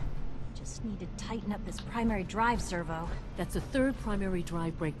done. Just need to tighten up this primary drive servo. That's the third primary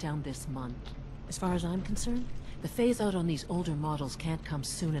drive breakdown this month. As far as I'm concerned, the phase-out on these older models can't come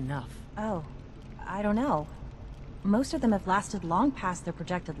soon enough. Oh, I don't know. Most of them have lasted long past their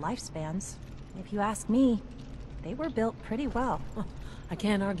projected lifespans. If you ask me, they were built pretty well. I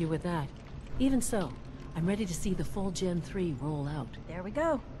can't argue with that. Even so, I'm ready to see the full Gen 3 roll out. There we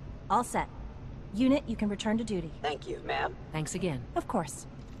go. All set. Unit, you can return to duty. Thank you, ma'am. Thanks again. Of course.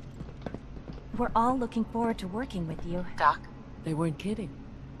 We're all looking forward to working with you. Doc? They weren't kidding.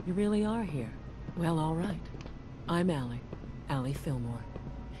 You really are here. Well, all right. I'm Allie Fillmore.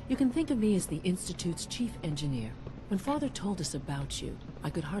 You can think of me as the Institute's chief engineer. When Father told us about you, I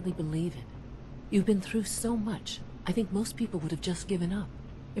could hardly believe it. You've been through so much, I think most people would have just given up.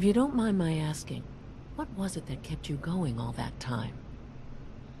 If you don't mind my asking, what was it that kept you going all that time?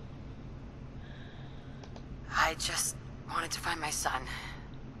 I just wanted to find my son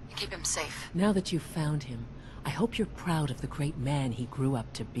and keep him safe. Now that you've found him, I hope you're proud of the great man he grew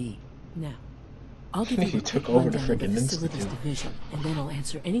up to be. Now, I'll give you He a took quick over the rundown of freaking Facilities Institute. Division, and then I'll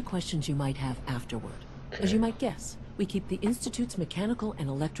answer any questions you might have afterward. As you might guess, we keep the Institute's mechanical and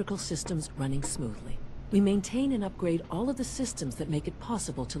electrical systems running smoothly. We maintain and upgrade all of the systems that make it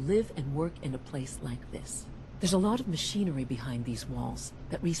possible to live and work in a place like this. There's a lot of machinery behind these walls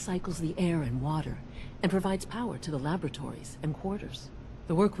that recycles the air and water and provides power to the laboratories and quarters.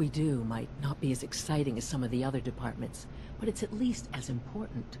 The work we do might not be as exciting as some of the other departments, but it's at least as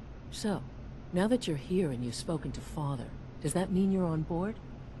important. So, now that you're here and you've spoken to Father, does that mean you're on board?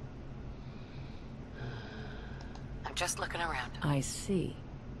 I'm just looking around. I see.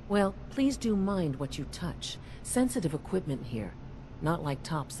 Well, please do mind what you touch. Sensitive equipment here, not like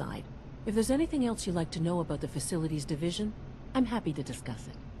topside. If there's anything else you'd like to know about the Facilities Division, I'm happy to discuss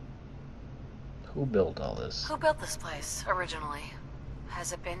it. Who built all this? Who built this place, originally?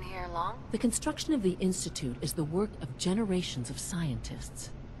 Has it been here long? The construction of the Institute is the work of generations of scientists.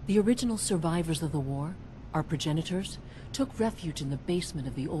 The original survivors of the war, our progenitors, took refuge in the basement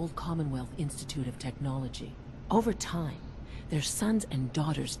of the old Commonwealth Institute of Technology. Over time, their sons and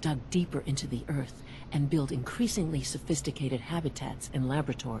daughters dug deeper into the earth and built increasingly sophisticated habitats and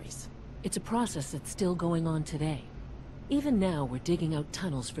laboratories. It's a process that's still going on today. Even now, we're digging out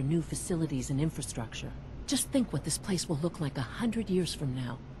tunnels for new facilities and infrastructure. Just think what this place will look like 100 years from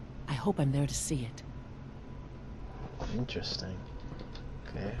now. I hope I'm there to see it. Interesting.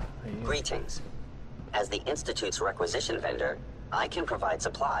 Okay. Greetings. As the Institute's requisition vendor, I can provide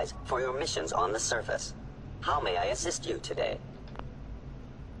supplies for your missions on the surface. How may I assist you today?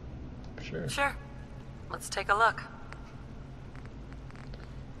 Sure. Sure. Let's take a look.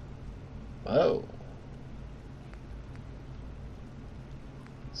 Whoa.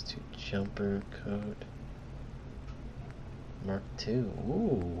 Institute jumper code. Mark II.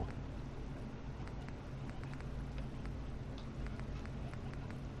 Ooh.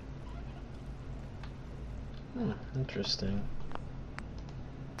 Interesting.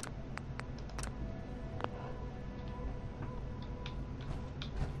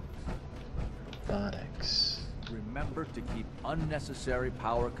 Robotics. Remember to keep unnecessary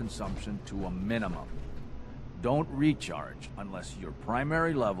power consumption to a minimum. Don't recharge unless your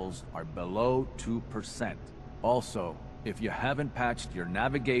primary levels are below 2%. Also, if you haven't patched your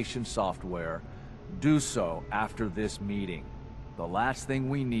navigation software, do so after this meeting. The last thing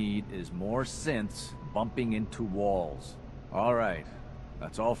we need is more synths bumping into walls. All right,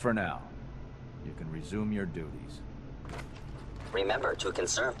 that's all for now. You can resume your duties. Remember to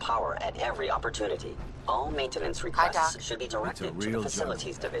conserve power at every opportunity. All maintenance requests should be It's a directed to real the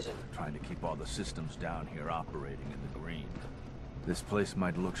Facilities jungle, Division. trying to keep all the systems down here operating in the green. This place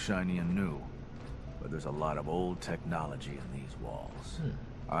might look shiny and new, but there's a lot of old technology in these walls.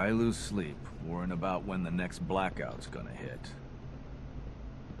 I lose sleep worrying about when the next blackout's gonna hit.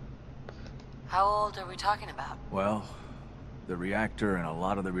 How old are we talking about? Well, the reactor and a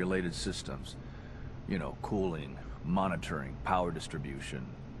lot of the related systems. You know, cooling, monitoring, power distribution.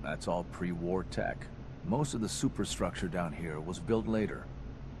 That's all pre-war tech. Most of the superstructure down here was built later,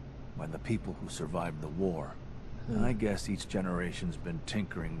 by the people who survived the war. I guess each generation's been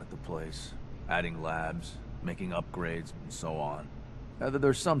tinkering with the place, adding labs, making upgrades, and so on.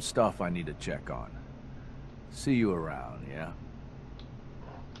 There's some stuff I need to check on. See you around, yeah?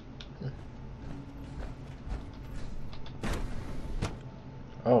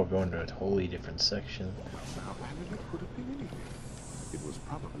 Oh, going to a totally different section. Now, Anna, it could have been anything. It was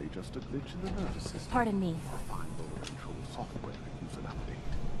probably just a glitch in the nervous system. Pardon me. Find lower control software and use an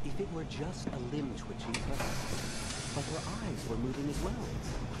update. If it were just a limb twitching, but her eyes were moving as well.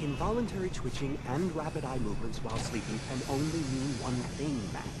 Involuntary twitching and rapid eye movements while sleeping can only mean one thing,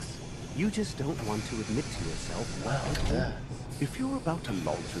 Max. You just don't want to admit to yourself what it is. If you're about to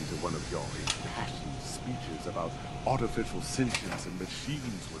launch into one of your impassioned speeches about artificial sentience and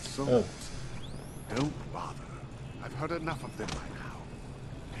machines with souls, don't bother. I've heard enough of them by now.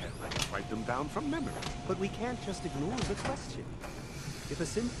 Hell, I can write them down from memory. But we can't just ignore the question. If a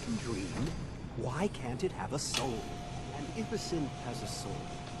synth can dream, why can't it have a soul? And if a synth has a soul,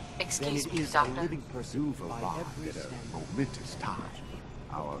 Excuse then me, it is Doctor. a living person You've by arrived every at a standard. momentous time.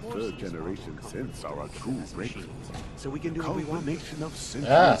 Our third-generation synths are a true breakthrough. So we can do what we want. Culmination of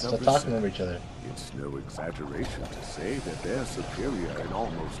centuries Stop of talking over research. each other. It's no exaggeration to say that they're superior in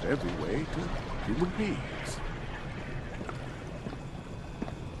almost every way to human beings.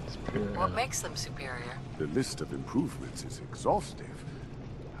 What makes them superior? The list of improvements is exhaustive.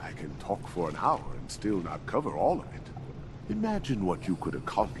 I can talk for an hour and still not cover all of it. Imagine what you could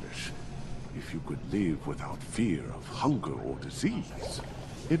accomplish if you could live without fear of hunger or disease.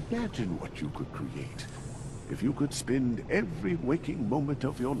 Imagine what you could create if you could spend every waking moment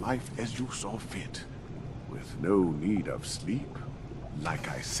of your life as you saw fit, with no need of sleep. Like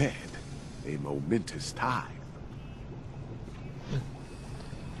I said, a momentous time.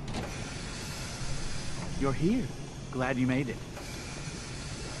 You're here. Glad you made it.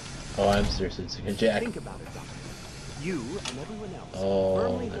 Oh, I'm seriously sick of Jack. Think about it, Doctor. You and everyone else Oh,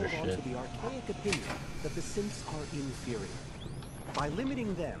 firmly their hold on shit. to the archaic opinion that the synths are inferior. By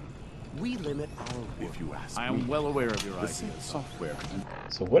limiting them, we limit our work. If you ask I am well aware of your the ideas. synth software.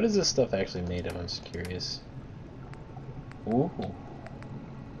 So what is this stuff actually made of? I'm just curious. Ooh.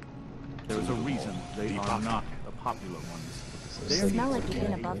 There's a reason they are not the popular ones. They They smell like you've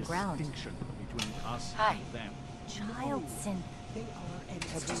been above ground. Between us Hi. and them. Child synth. They are an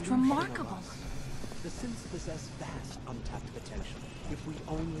It's just evolution remarkable. of us. The synths possess vast untapped potential if we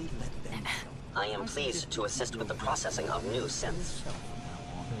only let them. I am pleased to assist with the processing of new synths.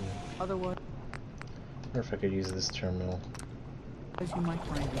 Otherwise, I wonder if I could use this terminal. you might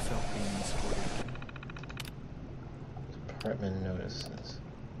find yourself being escorted. Department notices.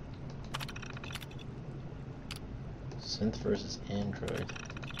 Synth versus Android.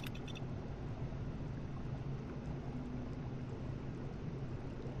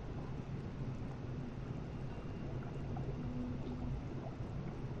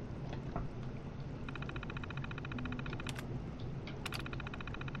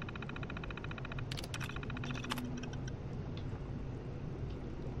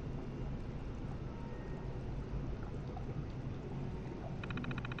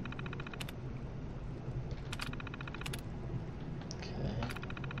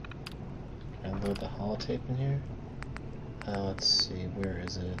 Load the holotape in here. Let's see, where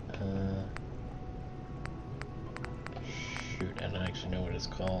is it? Shoot, I don't actually know what it's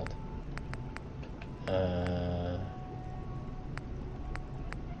called.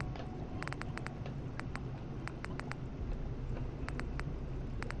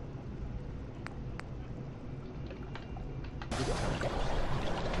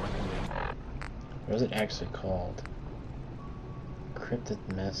 What is it actually called? Encrypted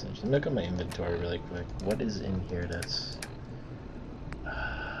message. Let me look at my inventory really quick. What is in here that's...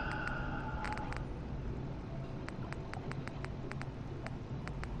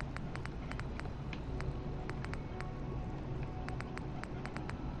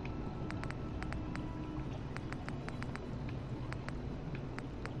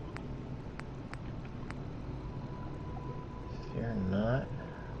 Fear not.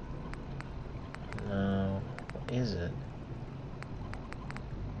 No. What is it?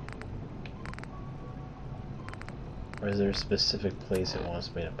 Or is there a specific place it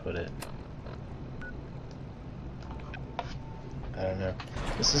wants me to put it? I don't know.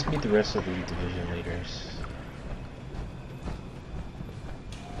 Let's just meet the rest of the division leaders.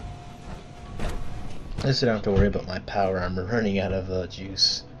 At least I don't have to worry about my power armor running out of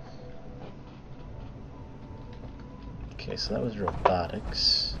juice. Okay, so that was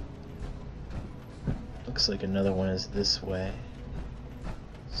robotics. Looks like another one is this way.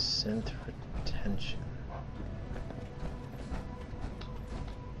 Synth retention.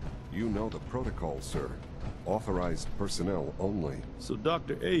 You know the protocol, sir. Authorized personnel only. So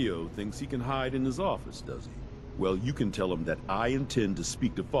Dr. Ayo thinks he can hide in his office, does he? Well, you can tell him that I intend to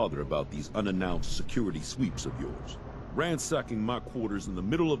speak to Father about these unannounced security sweeps of yours. Ransacking my quarters in the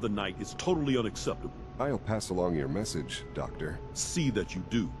middle of the night is totally unacceptable. I'll pass along your message, Doctor. See that you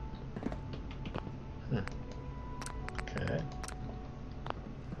do. Okay.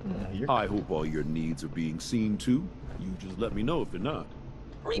 I hope all your needs are being seen to. You just let me know if they're not.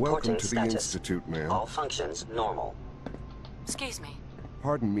 Welcome to status. the Institute, ma'am. All functions normal. Excuse me.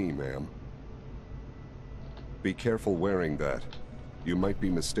 Pardon me, ma'am. Be careful wearing that. You might be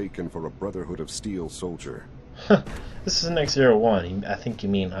mistaken for a Brotherhood of Steel soldier. This is an X-01. I think you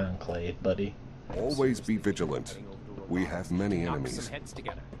mean Enclave, buddy. Always be vigilant. We have many Knock enemies. some heads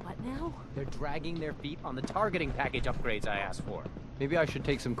together. What now? They're dragging their feet on the targeting package upgrades I asked for. Maybe I should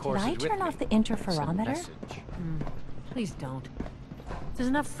take some Did courses I with turn me. off the Send a interferometer? message. Please don't. There's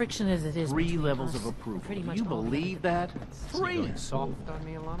enough friction as it is. 3 between levels us. of approval. Pretty Do much you all believe that? 3! Going Soft on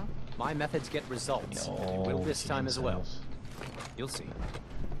me, Alana? My methods get results. No, and they will this time as well. Jesus. You'll see.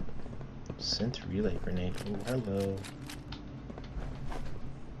 Synth relay grenade. Oh, hello.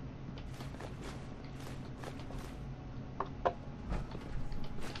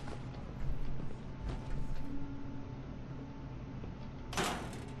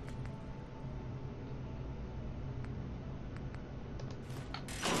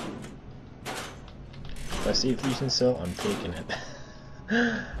 If I see a fusion cell, I'm taking it.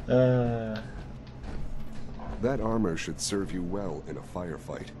 That armor should serve you well in a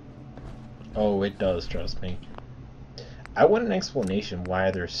firefight. Oh, it does, trust me. I want an explanation why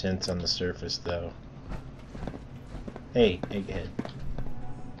there's synths on the surface, though. Hey, egghead.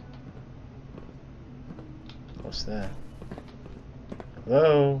 What's that?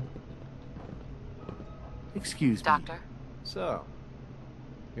 Hello? Excuse me. Doctor? So,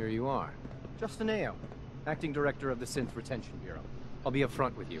 here you are. Justin Ayo, Acting Director of the Synth Retention Bureau. I'll be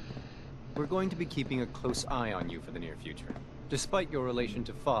upfront with you. We're going to be keeping a close eye on you for the near future. Despite your relation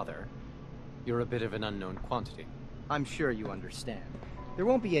to Father, you're a bit of an unknown quantity. I'm sure you understand. There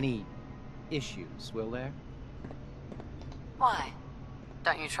won't be any issues, will there? Why?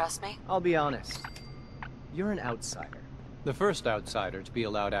 Don't you trust me? I'll be honest. You're an outsider. The first outsider to be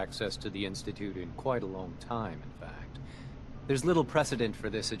allowed access to the Institute in quite a long time, in fact. There's little precedent for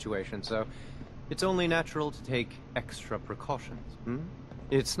this situation, so it's only natural to take extra precautions.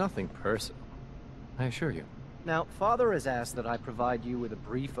 It's nothing personal, I assure you. Now, Father has asked that I provide you with a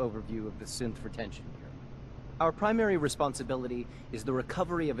brief overview of the Synth Retention Bureau. Our primary responsibility is the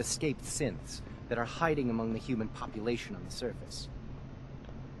recovery of escaped synths that are hiding among the human population on the surface.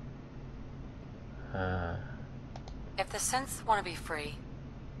 If the synths want to be free,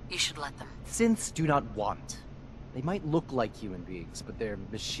 you should let them. Synths do not want. They might look like human beings, but they're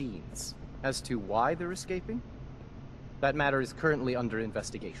machines. As to why they're escaping? That matter is currently under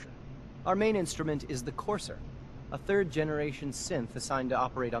investigation. Our main instrument is the Courser, a third-generation synth assigned to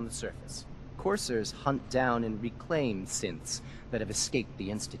operate on the surface. Coursers hunt down and reclaim synths that have escaped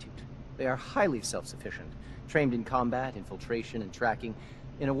the Institute. They are highly self-sufficient, trained in combat, infiltration, and tracking.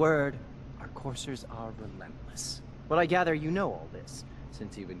 In a word, our Coursers are relentless. But I gather you know all this,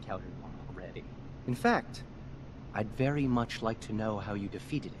 since you've encountered one already. In fact, I'd very much like to know how you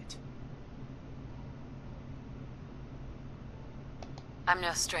defeated it. I'm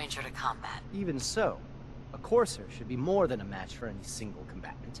no stranger to combat. Even so, a Courser should be more than a match for any single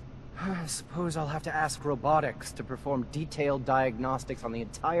combatant. I suppose I'll have to ask robotics to perform detailed diagnostics on the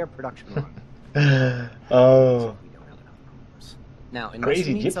entire production run. Oh. Now,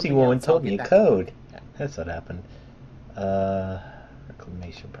 Crazy gypsy woman told me a code. That's what happened.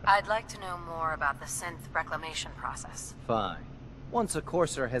 Reclamation process. I'd like to know more about the synth reclamation process. Fine. Once a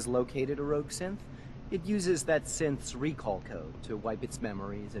Courser has located a rogue synth, it uses that synth's recall code to wipe its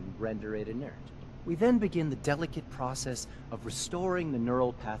memories and render it inert. We then begin the delicate process of restoring the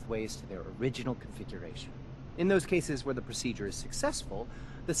neural pathways to their original configuration. In those cases where the procedure is successful,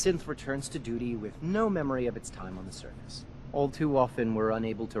 the synth returns to duty with no memory of its time on the surface. All too often, we're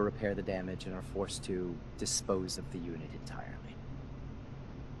unable to repair the damage and are forced to dispose of the unit entirely.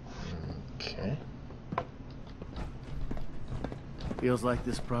 Okay. Feels like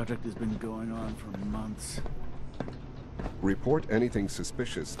this project has been going on for months. Report anything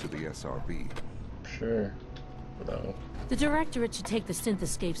suspicious to the SRB. Sure. Though. The Directorate should take the synth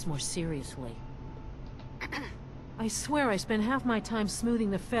escapes more seriously. I swear I spend half my time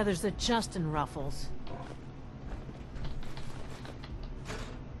smoothing the feathers that Justin ruffles.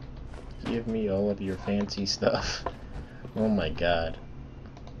 Give me all of your fancy stuff. Oh my god.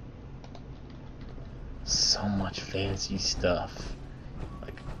 So much fancy stuff.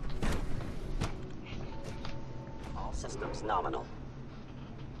 Like, all systems nominal.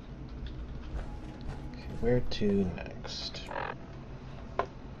 Where to next?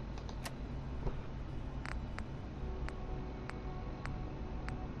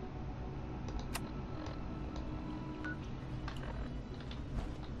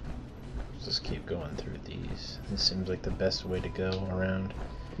 Just keep going through these. This seems like the best way to go around.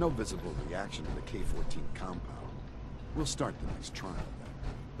 No visible reaction to the K-14 compound. We'll start the next trial then.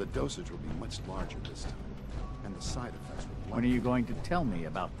 The dosage will be much larger this time, and the side effects will... When are you going to tell me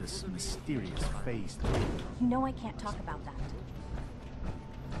about this mysterious phase 3? You know I can't talk about that.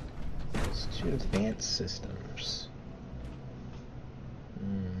 It's two advanced systems.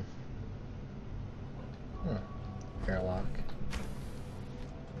 Airlock.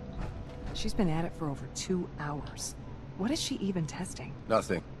 She's been at it for over 2 hours. What is she even testing?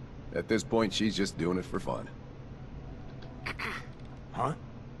 Nothing. At this point, she's just doing it for fun. Huh?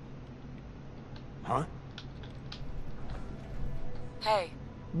 Huh? Hey.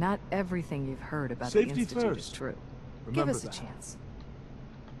 Not everything you've heard about Safety the Institute first. is true. Remember Give us a that. chance.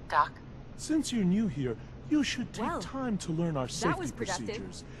 Doc? Since you're new here, you should take Well, time to learn our that safety was productive.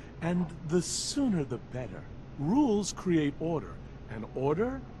 procedures. And the sooner the better. Rules create order, and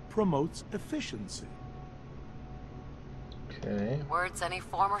order promotes efficiency. Okay. Words any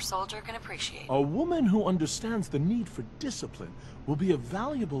former soldier can appreciate. A woman who understands the need for discipline will be a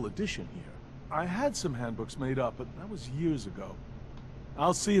valuable addition here. I had some handbooks made up, but that was years ago.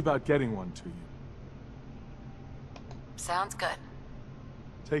 I'll see about getting one to you. Sounds good.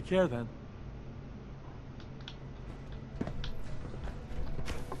 Take care then.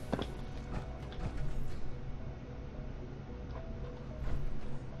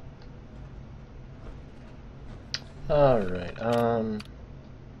 Alright, I'm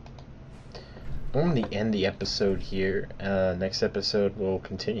going to end the episode here. Next episode we'll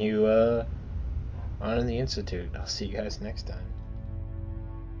continue on in the Institute. I'll see you guys next time.